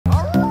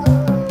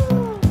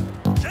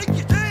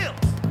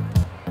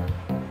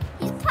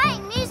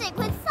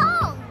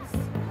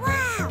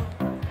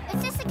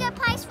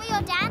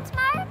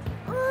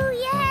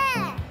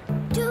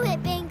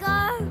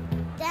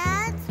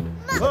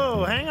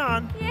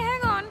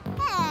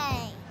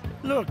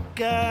Look,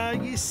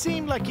 you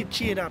seem like you're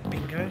cheered up,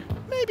 Bingo.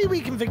 Maybe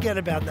we can forget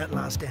about that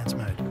last dance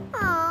mode.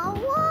 Oh,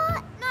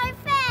 what? No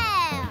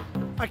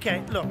fair.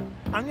 Okay, look,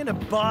 I'm gonna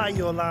buy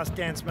your last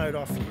dance mode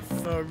off you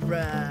for,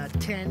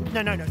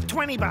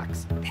 20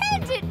 bucks.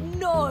 Bandit,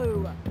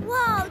 no!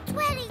 Whoa,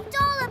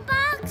 $20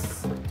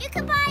 bucks? You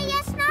can buy a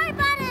yes/no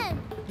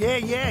button.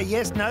 Yeah,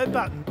 yes, no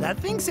button. That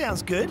thing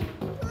sounds good.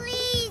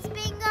 Please,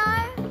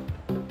 Bingo.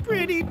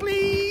 Pretty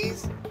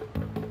please.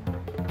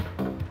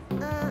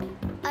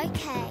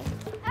 Okay.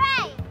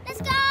 Hooray,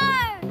 let's go!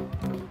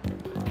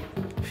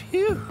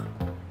 Phew.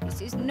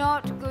 This is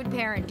not good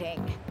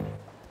parenting.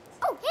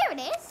 Oh, here it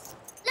is.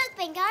 Look,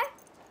 Bingo.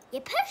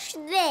 You push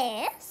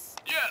this.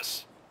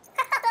 Yes.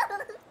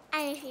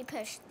 And if you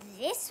push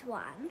this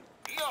one...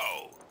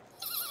 No.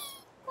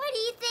 What do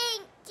you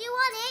think? Do you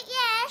want it?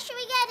 Yeah, should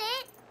we get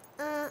it?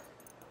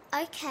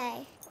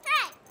 Okay.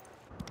 Hooray!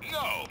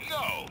 No.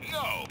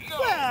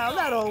 Well,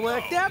 that all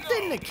worked out,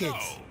 didn't it, kids?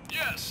 No.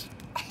 Yes.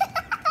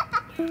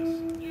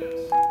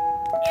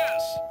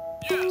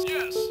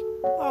 Yes.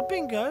 Oh,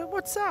 Bingo,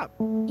 what's up?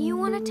 You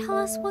want to tell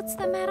us what's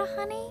the matter,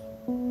 honey?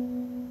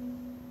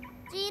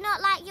 Do you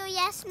not like your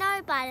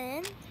yes/no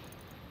button?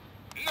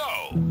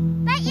 No.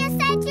 But you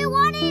said you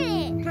wanted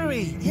it.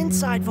 Bluey,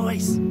 inside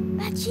voice.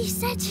 But she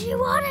said she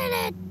wanted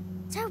it.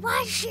 So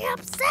why is she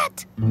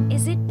upset?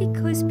 Is it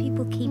because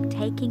people keep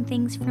taking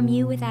things from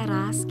you without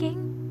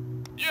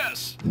asking?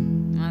 Yes.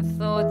 I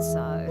thought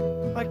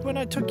so. Like when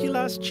I took your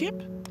last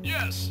chip?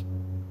 Yes.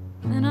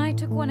 And I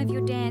took one of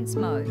your dance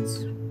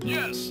modes.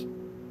 Yes.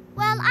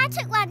 Well, I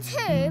took one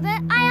too,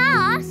 but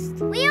I asked.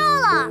 We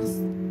all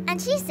asked.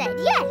 And she said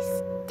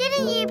yes.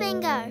 Didn't you,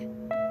 Bingo?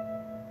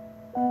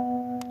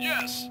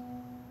 Yes.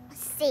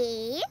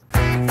 See?